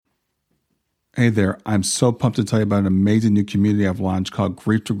Hey there, I'm so pumped to tell you about an amazing new community I've launched called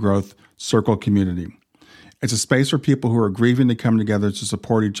Grief to Growth Circle Community. It's a space for people who are grieving to come together to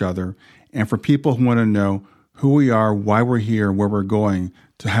support each other, and for people who want to know who we are, why we're here, where we're going,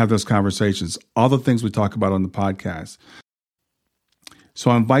 to have those conversations, all the things we talk about on the podcast. So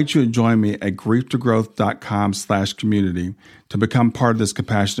I invite you to join me at grieftogrowth.com/community to become part of this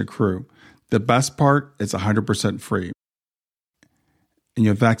compassionate crew. The best part, it's 100% free. And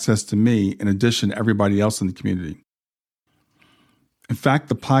you have access to me in addition to everybody else in the community. In fact,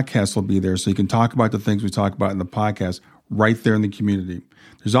 the podcast will be there so you can talk about the things we talk about in the podcast right there in the community.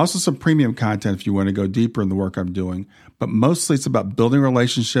 There's also some premium content if you want to go deeper in the work I'm doing, but mostly it's about building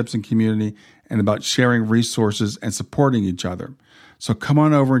relationships and community and about sharing resources and supporting each other. So come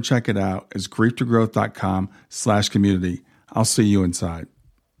on over and check it out. It's grieftogrowth.com/community. I'll see you inside.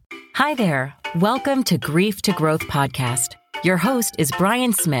 Hi there. Welcome to Grief to Growth podcast. Your host is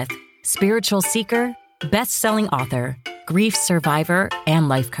Brian Smith, spiritual seeker, best-selling author, grief survivor, and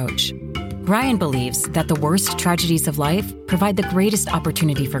life coach. Brian believes that the worst tragedies of life provide the greatest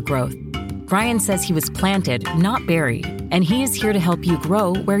opportunity for growth. Brian says he was planted, not buried, and he is here to help you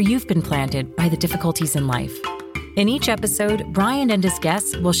grow where you've been planted by the difficulties in life. In each episode, Brian and his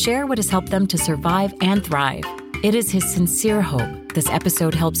guests will share what has helped them to survive and thrive. It is his sincere hope this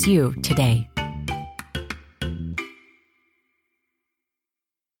episode helps you today.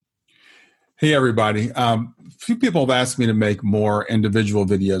 Hey, everybody. A few people have asked me to make more individual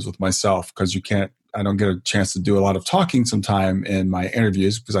videos with myself because I don't get a chance to do a lot of talking sometime in my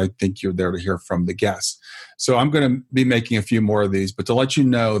interviews because I think you're there to hear from the guests. So I'm going to be making a few more of these, but to let you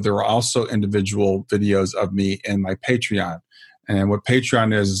know, there are also individual videos of me in my Patreon. And what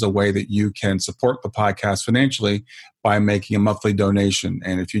Patreon is a way that you can support the podcast financially by making a monthly donation.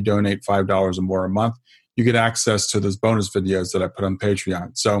 And if you donate $5 or more a month, you get access to those bonus videos that I put on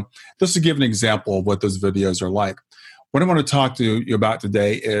Patreon. So just to give an example of what those videos are like. What I want to talk to you about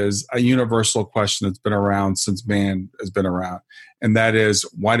today is a universal question that's been around since man has been around. And that is,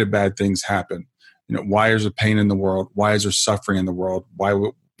 why do bad things happen? Why is there pain in the world? Why is there suffering in the world? Why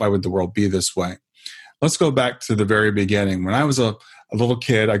would the world be this way? Let's go back to the very beginning. When I was a little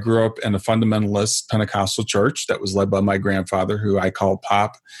kid, I grew up in a fundamentalist Pentecostal church that was led by my grandfather, who I call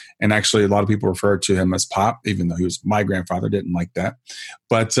Pop. And actually, a lot of people refer to him as Pop, even though he was my grandfather, didn't like that.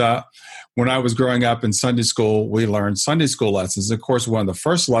 But when I was growing up in Sunday school, we learned Sunday school lessons. Of course, one of the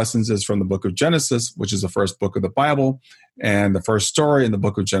first lessons is from the book of Genesis, which is the first book of the Bible. And the first story in the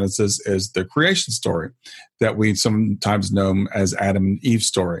book of Genesis is the creation story that we sometimes know as Adam and Eve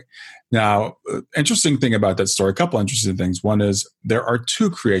story. Now, interesting thing about that story, a couple interesting things. One is there are two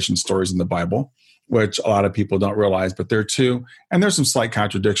creation stories in the Bible, which a lot of people don't realize, but there are two, and there's some slight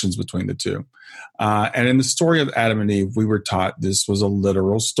contradictions between the two. And in the story of Adam and Eve, we were taught this was a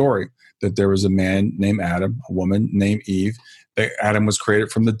literal story, that there was a man named Adam, a woman named Eve, that Adam was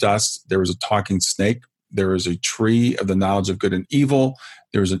created from the dust. There was a talking snake. There was a tree of the knowledge of good and evil.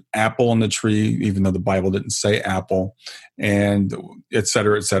 There was an apple on the tree, even though the Bible didn't say apple, and et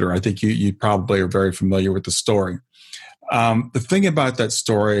cetera, et cetera. I think you probably are very familiar with the story. The thing about that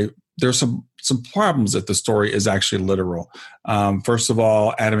story, there's some problems that the story is actually literal. First of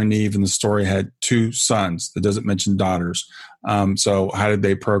all, Adam and Eve in the story had two sons. It doesn't mention daughters. So how did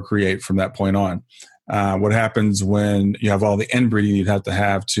they procreate from that point on? What happens when you have all the inbreeding you'd have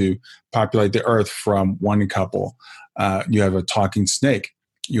to populate the earth from one couple? You have a talking snake.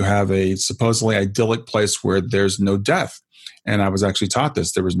 You have a supposedly idyllic place where there's no death. And I was actually taught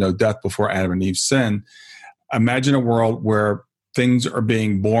this. There was no death before Adam and Eve sinned. Imagine a world where things are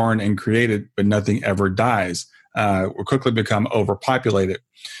being born and created, but nothing ever dies. We'll quickly become overpopulated.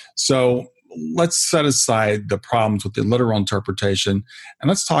 So let's set aside the problems with the literal interpretation, and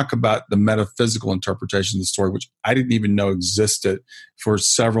let's talk about the metaphysical interpretation of the story, which I didn't even know existed for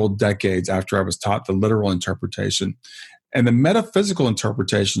several decades after I was taught the literal interpretation. And the metaphysical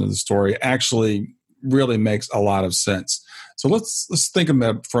interpretation of the story actually really makes a lot of sense. So let's think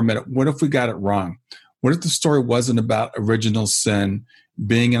for a minute. What if we got it wrong? What if the story wasn't about original sin,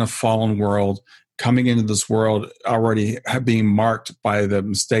 being in a fallen world, coming into this world already being marked by the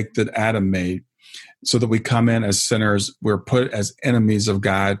mistake that Adam made, so that we come in as sinners, we're put as enemies of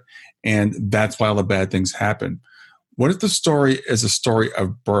God, and that's why all the bad things happen? What if the story is a story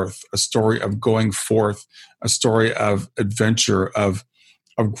of birth, a story of going forth, a story of adventure, of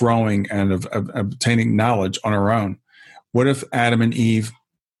growing and of obtaining knowledge on our own? What if Adam and Eve,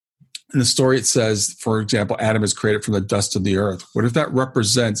 in the story it says, for example, Adam is created from the dust of the earth. What if that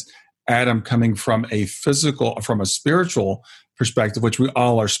represents Adam coming from a spiritual perspective, which we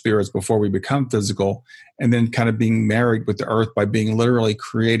all are spirits before we become physical, and then kind of being married with the earth by being literally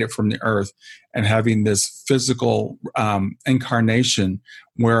created from the earth and having this physical incarnation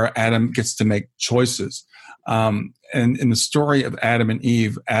where Adam gets to make choices. And in the story of Adam and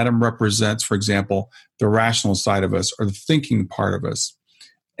Eve, Adam represents, for example, the rational side of us or the thinking part of us.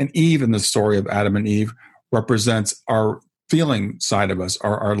 And Eve, in the story of Adam and Eve, represents our feeling side of us,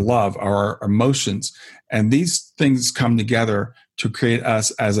 our love, our emotions. And these things come together to create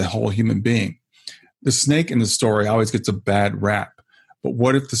us as a whole human being. The snake in the story always gets a bad rap. But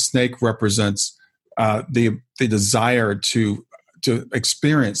what if the snake represents the desire to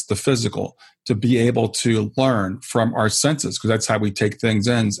experience the physical, to be able to learn from our senses? Because that's how we take things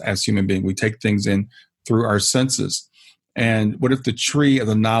in as human beings. We take things in through our senses. And what if the tree of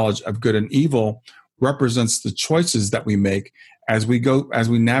the knowledge of good and evil represents the choices that we make as we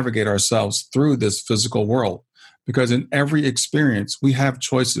navigate ourselves through this physical world? Because in every experience, we have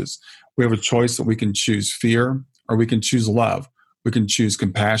choices. We have a choice that we can choose fear, or we can choose love. We can choose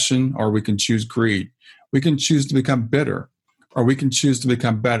compassion, or we can choose greed. We can choose to become bitter, or we can choose to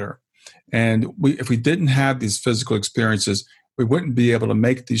become better. And if we didn't have these physical experiences, we wouldn't be able to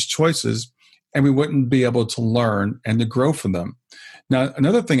make these choices, and we wouldn't be able to learn and to grow from them. Now,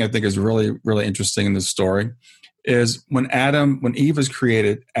 another thing I think is really, really interesting in this story is when Eve is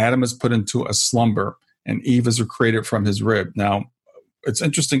created, Adam is put into a slumber and Eve is created from his rib. Now, it's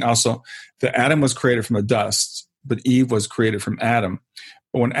interesting also that Adam was created from the dust, but Eve was created from Adam.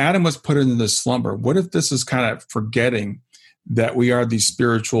 But when Adam was put into this slumber, what if this is kind of forgetting that we are these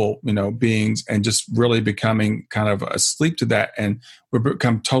spiritual, beings, and just really becoming kind of asleep to that, and we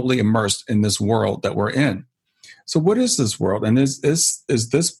become totally immersed in this world that we're in? So what is this world? And is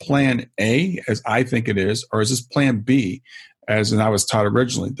this plan A, as I think it is, or is this plan B, as I was taught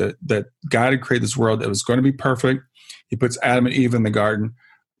originally, that God had created this world that was going to be perfect? He puts Adam and Eve in the garden.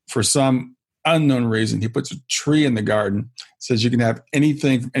 For some unknown reason, he puts a tree in the garden, says you can have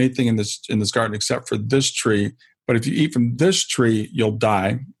anything in this garden except for this tree. But if you eat from this tree, you'll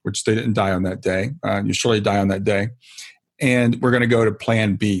die, which they didn't die on that day. You surely die on that day. And we're going to go to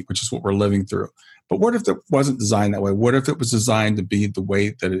plan B, which is what we're living through. But what if it wasn't designed that way? What if it was designed to be the way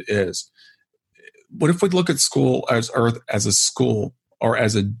that it is? What if we look at school as Earth as a school, or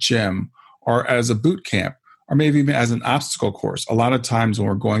as a gym, or as a boot camp, or maybe even as an obstacle course? A lot of times when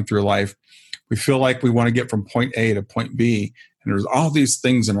we're going through life, we feel like we want to get from point A to point B, and there's all these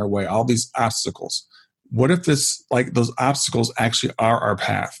things in our way, all these obstacles. What if those obstacles actually are our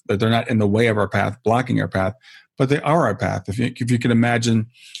path? That they're not in the way of our path, blocking our path, but they are our path. If you can imagine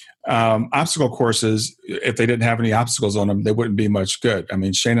obstacle courses, if they didn't have any obstacles on them, they wouldn't be much good. I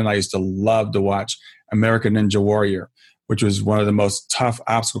mean, Shane and I used to love to watch American Ninja Warrior, which was one of the most tough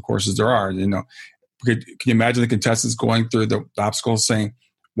obstacle courses there are. Can you imagine the contestants going through the obstacles saying,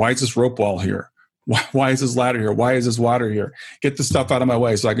 "Why is this rope wall here? Why is this ladder here? Why is this water here? Get this stuff out of my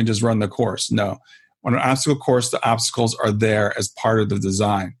way so I can just run the course." No. On an obstacle course, the obstacles are there as part of the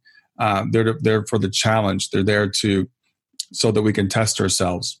design. They're there for the challenge. They're there so that we can test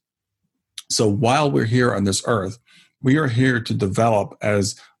ourselves. So while we're here on this earth, we are here to develop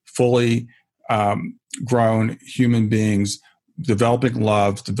as fully grown human beings, developing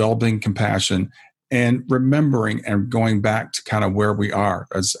love, developing compassion, and remembering and going back to kind of where we are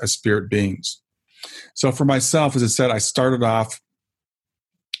as spirit beings. So for myself, as I said, I started off,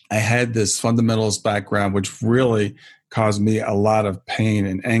 I had this fundamentalist background, which really caused me a lot of pain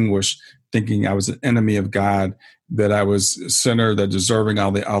and anguish, thinking I was an enemy of God, that I was a sinner, that deserving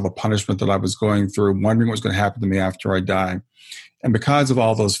all the punishment that I was going through, wondering what was going to happen to me after I die. And because of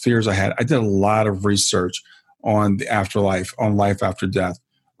all those fears I had, I did a lot of research on the afterlife, on life after death,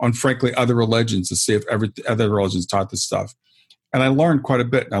 on, frankly, other religions, to see if other religions taught this stuff. And I learned quite a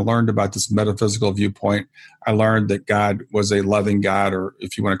bit. I learned about this metaphysical viewpoint. I learned that God was a loving God, or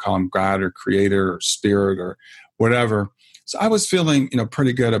if you want to call him God or creator or spirit or whatever. So I was feeling,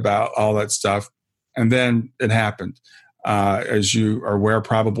 pretty good about all that stuff. And then it happened. As you are aware,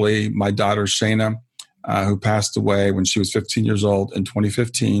 probably, my daughter, Shayna, who passed away when she was 15 years old in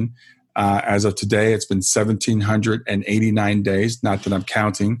 2015. As of today, it's been 1,789 days. Not that I'm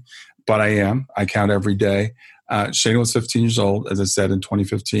counting, but I am. I count every day. Shayna was 15 years old, as I said, in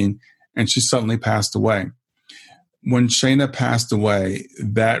 2015, and she suddenly passed away. When Shayna passed away,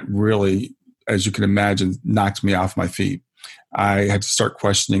 that really, as you can imagine, knocked me off my feet. I had to start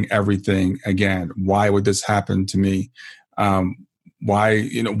questioning everything again. Why would this happen to me? Why,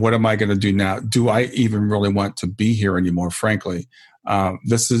 what am I going to do now? Do I even really want to be here anymore? Frankly,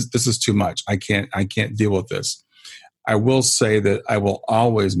 this is too much. I can't deal with this. I will say that I will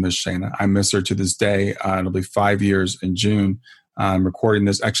always miss Shayna. I miss her to this day. It'll be 5 years in June I'm recording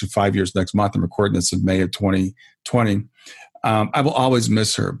this, actually 5 years next month. I'm recording this in May of 2020. I will always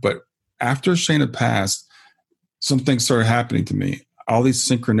miss her. But after Shana passed, some things started happening to me. All these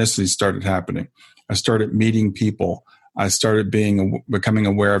synchronicities started happening. I started meeting people. I started becoming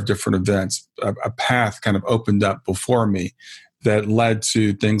aware of different events. A path kind of opened up before me that led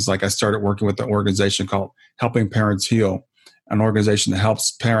to things like I started working with an organization called Helping Parents Heal, an organization that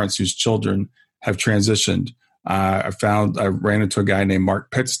helps parents whose children have transitioned. I ran into a guy named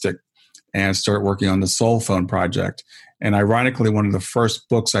Mark Pitstick and started working on the Soul Phone project. And ironically, one of the first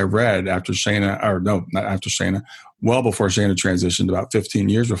books I read after Shana, or no, not after Shana, well before Shana transitioned, about 15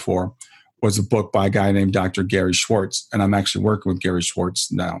 years before, was a book by a guy named Dr. Gary Schwartz. And I'm actually working with Gary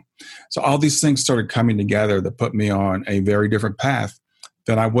Schwartz now. So all these things started coming together that put me on a very different path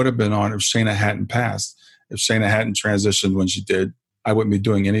than I would have been on if Shana hadn't passed. If Shana hadn't transitioned when she did, I wouldn't be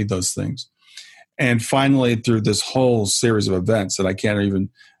doing any of those things. And finally, through this whole series of events that I can't even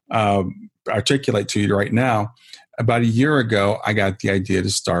articulate to you right now, about a year ago, I got the idea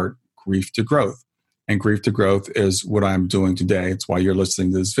to start Grief to Growth. And Grief to Growth is what I'm doing today. It's why you're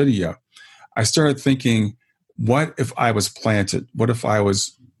listening to this video. I started thinking, what if I was planted? What if I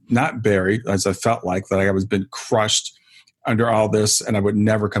was not buried, as I felt like, that I was been crushed under all this and I would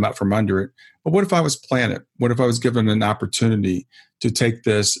never come out from under it? But what if I was planted? What if I was given an opportunity to take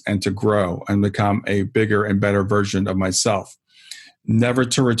this and to grow and become a bigger and better version of myself? Never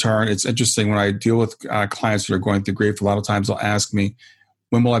to return. It's interesting when I deal with clients that are going through grief, a lot of times they'll ask me,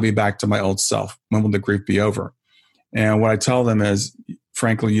 when will I be back to my old self? When will the grief be over? And what I tell them is,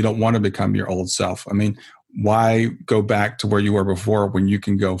 frankly, you don't want to become your old self. I mean, why go back to where you were before when you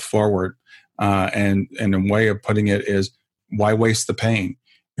can go forward? And a way of putting it is, why waste the pain?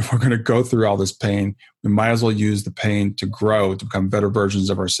 If we're going to go through all this pain, we might as well use the pain to grow, to become better versions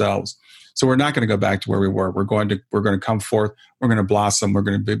of ourselves. So we're not going to go back to where we were. We're going to come forth. We're going to blossom. We're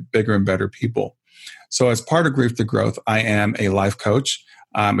going to be bigger and better people. So as part of Grief to Growth, I am a life coach.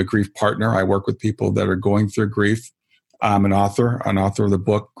 I'm a grief partner. I work with people that are going through grief. I'm an author of the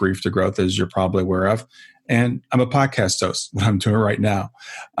book, Grief to Growth, as you're probably aware of. And I'm a podcast host, what I'm doing right now.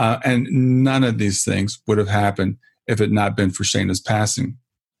 And none of these things would have happened if it had not been for Shana's passing.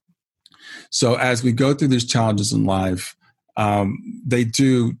 So as we go through these challenges in life, they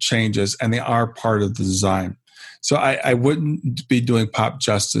do change us, and they are part of the design. So I wouldn't be doing pop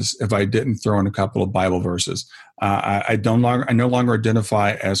justice if I didn't throw in a couple of Bible verses. I no longer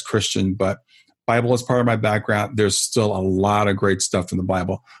identify as Christian, but Bible is part of my background. There's still a lot of great stuff in the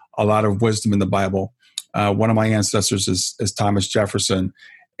Bible, a lot of wisdom in the Bible. One of my ancestors is Thomas Jefferson,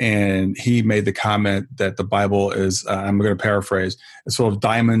 and he made the comment that the Bible is, I'm going to paraphrase, it's full of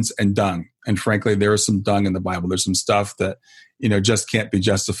diamonds and dung. And frankly, there is some dung in the Bible. There's some stuff that, just can't be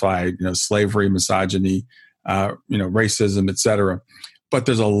justified, slavery, misogyny, racism, etc. But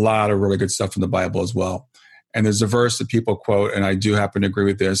there's a lot of really good stuff in the Bible as well. And there's a verse that people quote, and I do happen to agree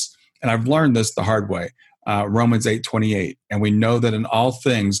with this, and I've learned this the hard way, Romans 8:28. And we know that in all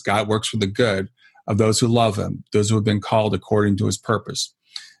things, God works for the good of those who love him, those who have been called according to his purpose.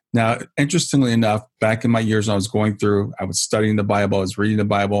 Now, interestingly enough, back in my years when I was going through, I was studying the Bible, I was reading the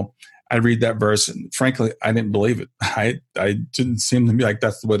Bible, I'd read that verse, and frankly, I didn't believe it. I didn't seem to be like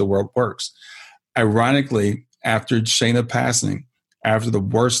that's the way the world works. Ironically, after Shana passing, after the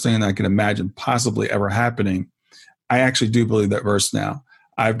worst thing I can imagine possibly ever happening, I actually do believe that verse now.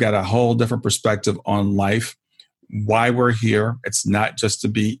 I've got a whole different perspective on life, why we're here. It's not just to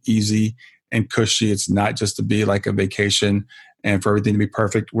be easy and cushy. It's not just to be like a vacation and for everything to be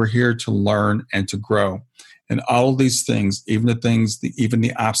perfect. We're here to learn and to grow. And all of these things, even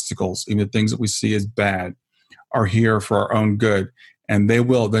the obstacles, even the things that we see as bad, are here for our own good. And they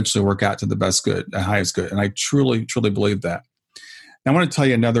will eventually work out to the best good, the highest good. And I truly, truly believe that. Now, I want to tell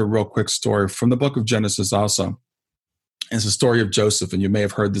you another real quick story from the book of Genesis also. It's the story of Joseph. And you may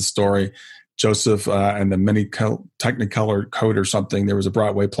have heard this story, Joseph and the many Technicolor coat or something. There was a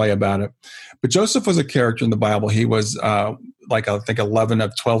Broadway play about it. But Joseph was a character in the Bible. He was I think 11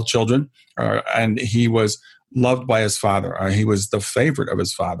 of 12 children. And he was loved by his father. He was the favorite of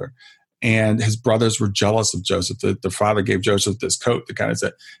his father. And his brothers were jealous of Joseph. The father gave Joseph this coat that kind of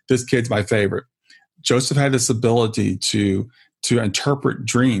said, this kid's my favorite. Joseph had this ability to interpret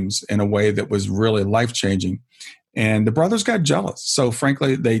dreams in a way that was really life-changing. And the brothers got jealous. So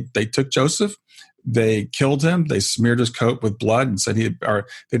frankly, they took Joseph, they killed him, they smeared his coat with blood and said they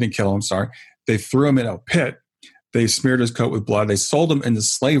didn't kill him, sorry. They threw him in a pit. They smeared his coat with blood. They sold him into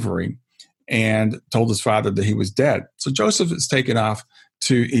slavery and told his father that he was dead. So Joseph is taken off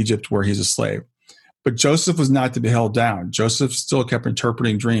to Egypt where he's a slave. But Joseph was not to be held down. Joseph still kept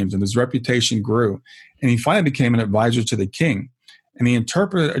interpreting dreams, and his reputation grew. And he finally became an advisor to the king. and he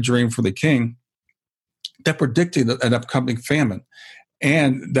interpreted a dream for the king that predicted an upcoming famine.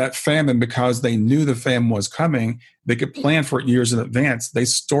 And that famine, because they knew the famine was coming, they could plan for it years in advance. They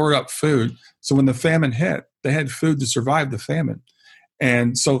stored up food. So when the famine hit, they had food to survive the famine.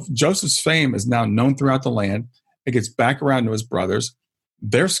 And so Joseph's fame is now known throughout the land. It gets back around to his brothers.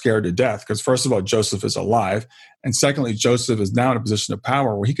 They're scared to death because, first of all, Joseph is alive. And secondly, Joseph is now in a position of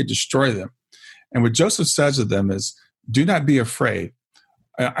power where he could destroy them. And what Joseph says to them is, do not be afraid.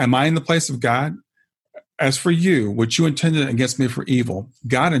 Am I in the place of God? As for you, what you intended against me for evil,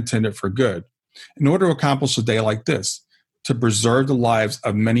 God intended for good, in order to accomplish a day like this, to preserve the lives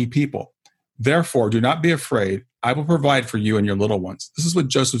of many people. Therefore, do not be afraid. I will provide for you and your little ones. This is what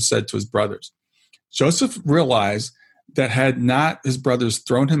Joseph said to his brothers. Joseph realized that had not his brothers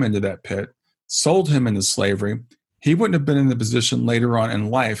thrown him into that pit, sold him into slavery, he wouldn't have been in the position later on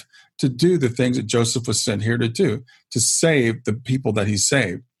in life to do the things that Joseph was sent here to do, to save the people that he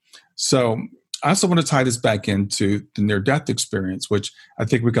saved. So I also want to tie this back into the near-death experience, which I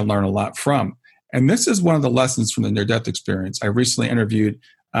think we can learn a lot from. And this is one of the lessons from the near-death experience. I recently interviewed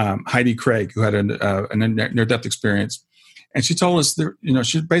Heidi Craig, who had a near-death experience. And she told us that,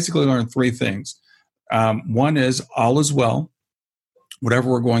 she basically learned three things. One is all is well. Whatever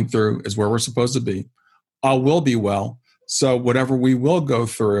we're going through is where we're supposed to be. All will be well. So whatever we will go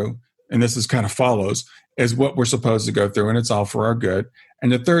through, and this is kind of follows, is what we're supposed to go through, and it's all for our good.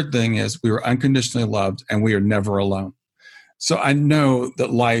 And the third thing is we are unconditionally loved and we are never alone. So I know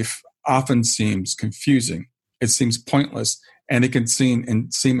that life often seems confusing. It seems pointless, and it can seem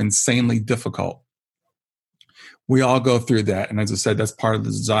insanely difficult. We all go through that. And as I said, that's part of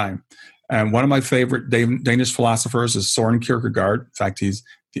the design. And one of my favorite Danish philosophers is Søren Kierkegaard. In fact, he's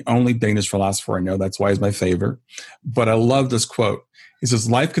the only Danish philosopher I know. That's why he's my favorite. But I love this quote. He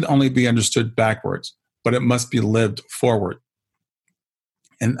says, life can only be understood backwards, but it must be lived forward.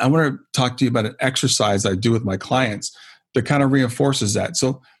 And I want to talk to you about an exercise I do with my clients that kind of reinforces that.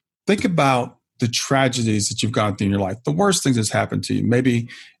 So think about the tragedies that you've gone through in your life, the worst things that's happened to you. Maybe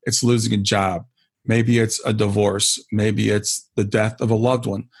it's losing a job. Maybe it's a divorce. Maybe it's the death of a loved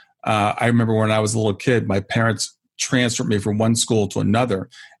one. I remember when I was a little kid, my parents transferred me from one school to another,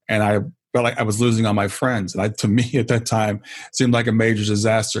 and I felt like I was losing all my friends. And to me at that time, it seemed like a major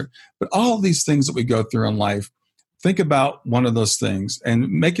disaster. But all of these things that we go through in life, think about one of those things and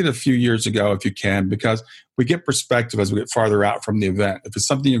make it a few years ago if you can, because we get perspective as we get farther out from the event. If it's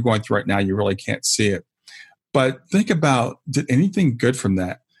something you're going through right now, you really can't see it. But think about, did anything good from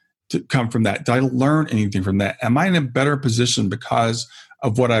that come from that? Did I learn anything from that? Am I in a better position because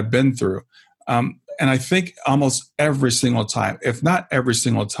of what I've been through? And I think almost every single time, if not every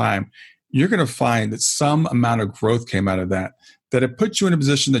single time, you're going to find that some amount of growth came out of that it puts you in a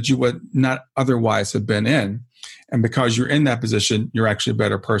position that you would not otherwise have been in. And because you're in that position, you're actually a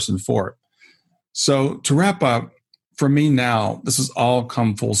better person for it. So to wrap up, for me now, this has all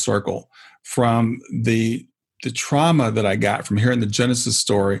come full circle from the trauma that I got from hearing the Genesis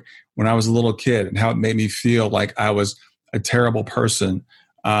story when I was a little kid and how it made me feel like I was a terrible person,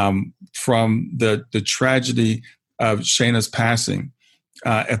 from the tragedy of Shayna's passing.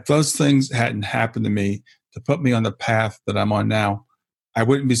 If those things hadn't happened to me to put me on the path that I'm on now, I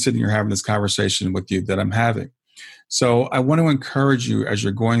wouldn't be sitting here having this conversation with you that I'm having. So I want to encourage you as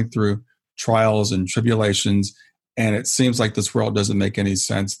you're going through trials and tribulations, and it seems like this world doesn't make any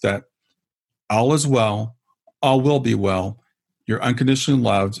sense, that all is well, all will be well, you're unconditionally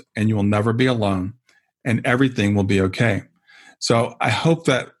loved, and you will never be alone, and everything will be okay. So I hope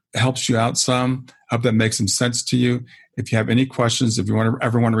that helps you out some. I hope that makes some sense to you. If you have any questions, if you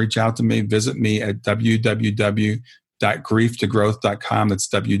ever want to reach out to me, visit me at www.grieftogrowth.com. That's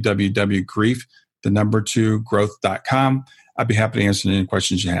www.grief2growth.com. I'd be happy to answer any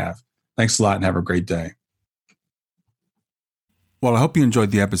questions you have. Thanks a lot and have a great day. Well, I hope you enjoyed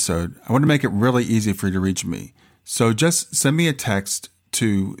the episode. I want to make it really easy for you to reach me. So just send me a text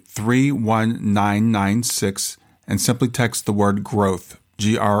to 31996 and simply text the word growth,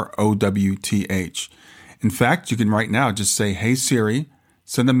 GROWTH. In fact, you can right now just say, hey Siri,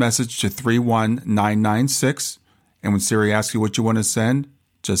 send a message to 31996. And when Siri asks you what you want to send,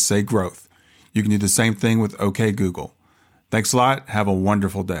 just say growth. You can do the same thing with OK Google. Thanks a lot. Have a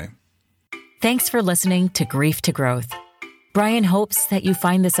wonderful day. Thanks for listening to Grief to Growth. Brian hopes that you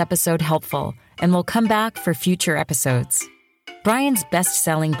find this episode helpful and will come back for future episodes. Brian's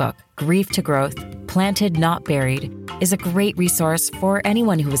best-selling book, Grief to Growth, Planted Not Buried, is a great resource for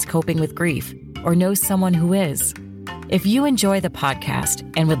anyone who is coping with grief or knows someone who is. If you enjoy the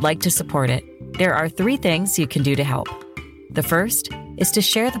podcast and would like to support it, there are 3 things you can do to help. The first is to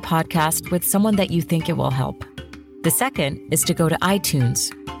share the podcast with someone that you think it will help. The second is to go to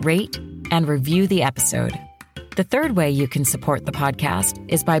iTunes, rate, and review the episode. The third way you can support the podcast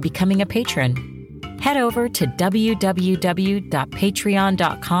is by becoming a patron. Head over to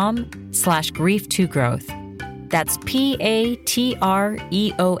www.patreon.com/grief2growth. That's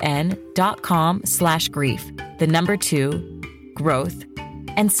patreon.com/grief, the number 2, growth,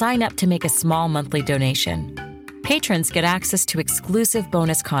 and sign up to make a small monthly donation. Patrons get access to exclusive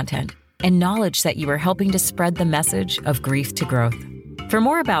bonus content and knowledge that you are helping to spread the message of grief to growth. For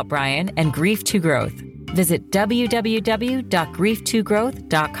more about Brian and Grief to Growth, visit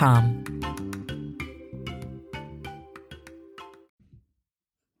www.grief2growth.com.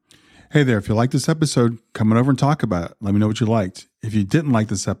 Hey there, if you liked this episode, come on over and talk about it. Let me know what you liked. If you didn't like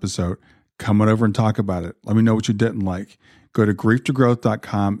this episode, come on over and talk about it. Let me know what you didn't like. Go to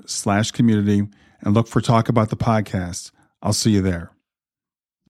grieftogrowth.com/community and look for Talk About the Podcast. I'll see you there.